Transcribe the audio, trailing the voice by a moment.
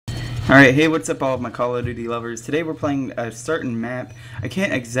Alright, hey, what's up all of my Call of Duty lovers? Today we're playing a certain map. I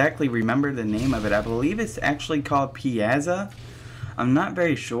can't exactly remember the name of it. I believe it's actually called Piazza. I'm not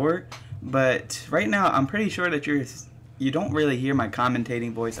very sure, but right now I'm pretty sure that you don't really hear my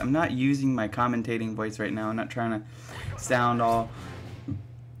commentating voice. I'm not using my commentating voice right now. I'm not trying to sound all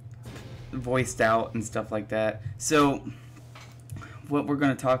voiced out and stuff like that. So what we're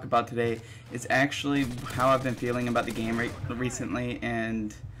going to talk about today is actually how I've been feeling about the game recently,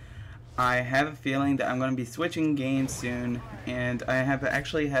 and I have a feeling that I'm going to be switching games soon, and I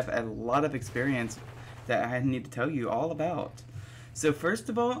actually have a lot of experience that I need to tell you all about. So first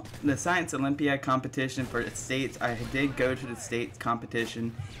of all, the Science Olympiad competition for the states, I did go to the states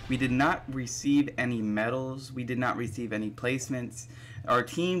competition. We did not receive any medals. We did not receive any placements. Our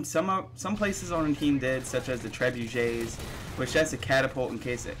team, some places on the team did, such as the trebuchets, which that's a catapult in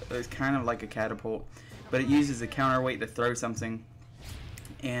case it's kind of like a catapult, but it uses a counterweight to throw something.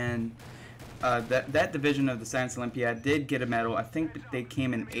 And that division of the Science Olympiad did get a medal. I think they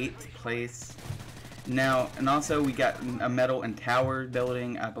came in 8th place. Now, and also we got a medal in tower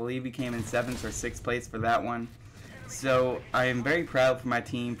building. I believe we came in 7th or 6th place for that one. So I am very proud for my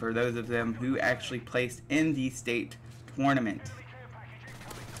team, for those of them who actually placed in the state tournament.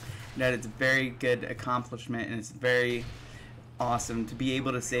 That is a very good accomplishment, and it's very awesome to be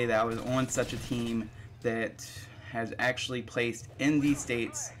able to say that I was on such a team that has actually placed in these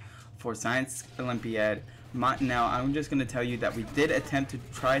states for Science Olympiad. Now, I'm just going to tell you that we did attempt to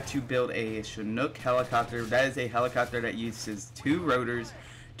try to build a Chinook helicopter. That is a helicopter that uses 2 rotors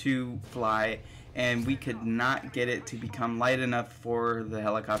to fly, and we could not get it to become light enough for the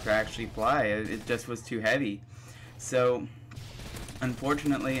helicopter to actually fly. It just was too heavy. So,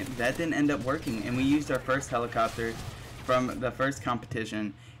 unfortunately, that didn't end up working, and we used our first helicopter from the first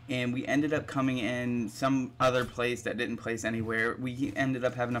competition, and we ended up coming in some other place that didn't place anywhere. We ended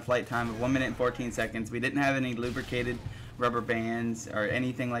up having a flight time of 1 minute and 14 seconds. We didn't have any lubricated rubber bands or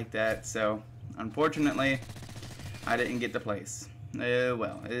anything like that, so unfortunately I didn't get the place.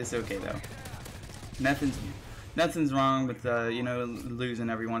 Well, it's okay though. Nothing's wrong with you know, losing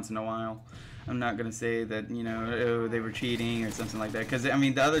every once in a while. I'm not gonna say that, you know, oh, they were cheating or something like that, because I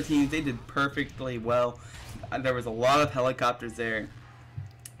mean the other teams, they did perfectly well. There was a lot of helicopters there.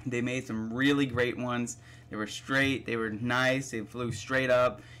 They made some really great ones. They were straight, they were nice, they flew straight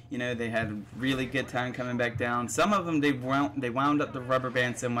up. You know, they had a really good time coming back down. Some of them, they wound up the rubber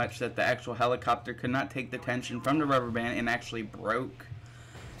band so much that the actual helicopter could not take the tension from the rubber band and actually broke.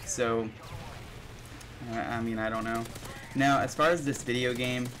 So, I mean, I don't know. Now, as far as this video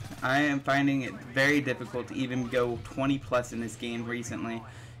game, I am finding it very difficult to even go 20 plus in this game recently.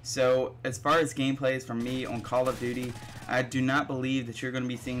 So, as far as gameplays from me on Call of Duty, I do not believe that you're going to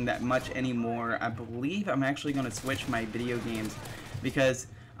be seeing that much anymore. I believe I'm actually going to switch my video games, because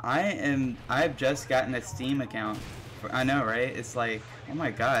I've just gotten a Steam account. I know, right? It's like, oh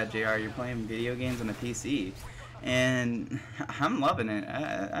my god, JR, you're playing video games on a PC. And I'm loving it.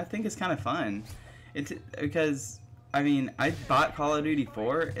 I think it's kind of fun. It's because, I mean, I bought Call of Duty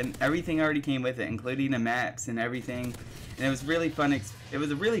 4 and everything already came with it, including the maps and everything. And it was really fun. It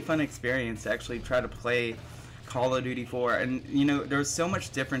was a really fun experience to actually try to play Call of Duty 4. And you know, there's so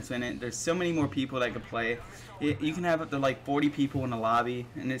much difference in it. There's so many more people that could play. You can have up to like 40 people in the lobby,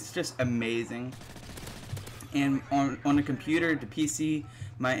 and it's just amazing. And on the computer, the PC,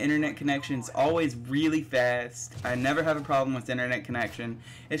 my internet connection is always really fast. I never have a problem with internet connection.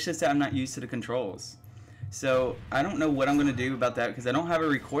 It's just that I'm not used to the controls. So I don't know what I'm going to do about that, because I don't have a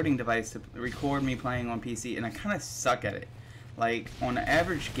recording device to record me playing on PC, and I kind of suck at it. Like, on an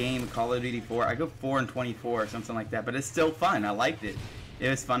average game of Call of Duty 4, I go 4 and 24 or something like that, but it's still fun. I liked it. It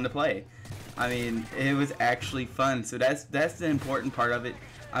was fun to play. I mean, it was actually fun, so that's the important part of it.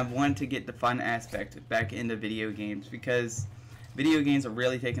 I wanted to get the fun aspect back into video games, because video games are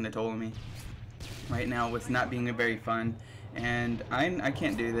really taking a toll on me right now with not being very fun. And I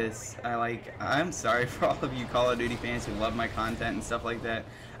can't do this. I'm sorry for all of you Call of Duty fans who love my content and stuff like that.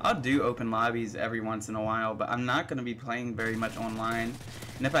 I'll do open lobbies every once in a while, but I'm not going to be playing very much online.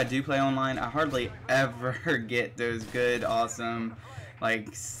 And if I do play online, I hardly ever get those good, awesome,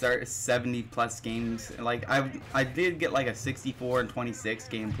 like 70 plus games. Like I did get like a 64 and 26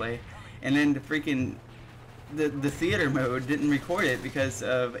 gameplay, and then the freaking the theater mode didn't record it because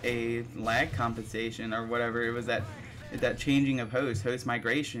of a lag compensation or whatever. It was that changing of host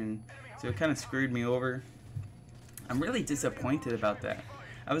migration, so it kind of screwed me over. I'm really disappointed about that.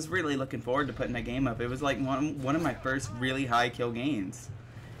 I was really looking forward to putting that game up. It was like one of my first really high kill games,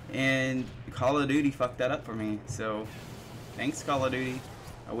 and Call of Duty fucked that up for me. So thanks, Call of Duty.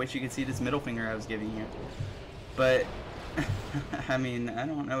 I wish you could see this middle finger I was giving you. But I mean, I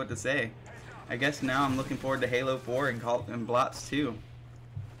don't know what to say. I guess now I'm looking forward to Halo 4 and Blops 2.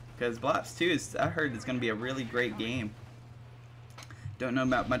 Because Blops 2 is, I heard it's going to be a really great game. Don't know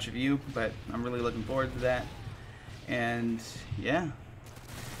about much of you, but I'm really looking forward to that. And yeah.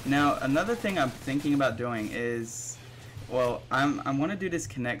 Now, another thing I'm thinking about doing is, well, I want to do this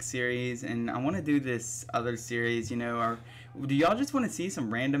Connect series, and I want to do this other series, you know, or do y'all just want to see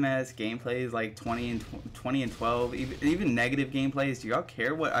some random ass gameplays like 20 and 12, even negative gameplays? Do y'all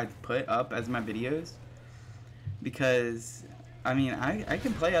care what I put up as my videos? Because I mean, I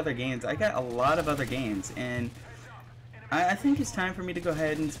can play other games. I got a lot of other games, and I think it's time for me to go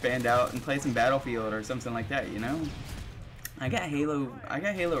ahead and expand out and play some Battlefield or something like that, you know? I got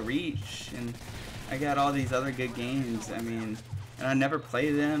Halo Reach, and I got all these other good games. I mean, and I never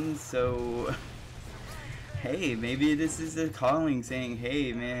play them, so hey, maybe this is a calling saying,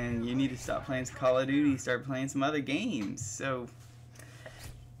 hey man, you need to stop playing Call of Duty, start playing some other games. So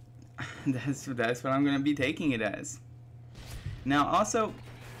that's what I'm going to be taking it as. Now also,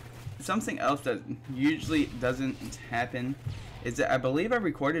 something else that usually doesn't happen is that I believe I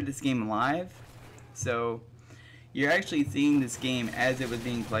recorded this game live, so you're actually seeing this game as it was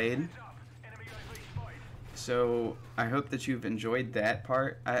being played. So I hope that you've enjoyed that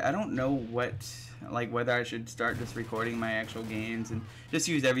part. I don't know whether I should start just recording my actual games and just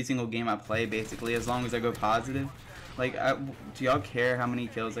use every single game I play, basically, as long as I go positive. Like, do y'all care how many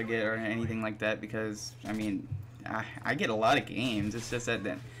kills I get or anything like that? Because I mean, I get a lot of games. It's just that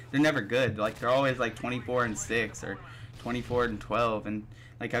they're never good. Like, they're always like 24 and 6 or 24 and 12, and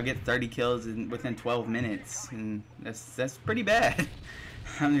like I'll get 30 kills within 12 minutes, and that's pretty bad.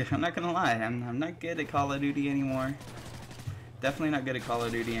 I'm not gonna lie. I'm not good at Call of Duty anymore. Definitely not good at Call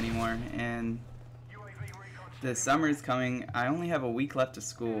of Duty anymore. And the summer is coming. I only have a week left of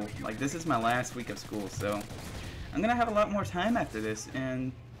school. Like, this is my last week of school, so I'm gonna have a lot more time after this.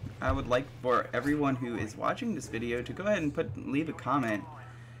 And I would like for everyone who is watching this video to go ahead and leave a comment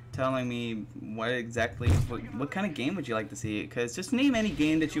telling me what kind of game would you like to see. Because just name any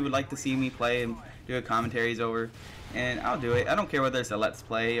game that you would like to see me play and do a commentaries over, and I'll do it. I don't care whether it's a Let's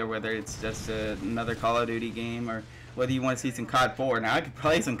Play or whether it's just another Call of Duty game, or whether you want to see some COD 4. Now, I could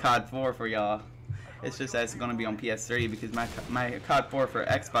play some COD 4 for y'all. It's just that it's going to be on PS3 because my COD 4 for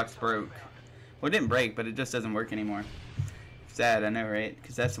Xbox broke. Well, it didn't break, but it just doesn't work anymore. Sad, I know, right?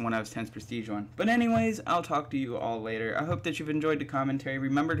 Because that's the one I was 10th Prestige on. But anyways, I'll talk to you all later. I hope that you've enjoyed the commentary.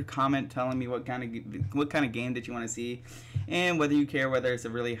 Remember to comment telling me what kind of game that you want to see, and whether you care whether it's a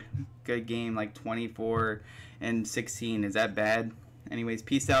really good game like 24 and 16. Is that bad? Anyways,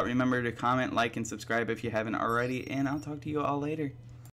 peace out. Remember to comment, like, and subscribe if you haven't already, and I'll talk to you all later.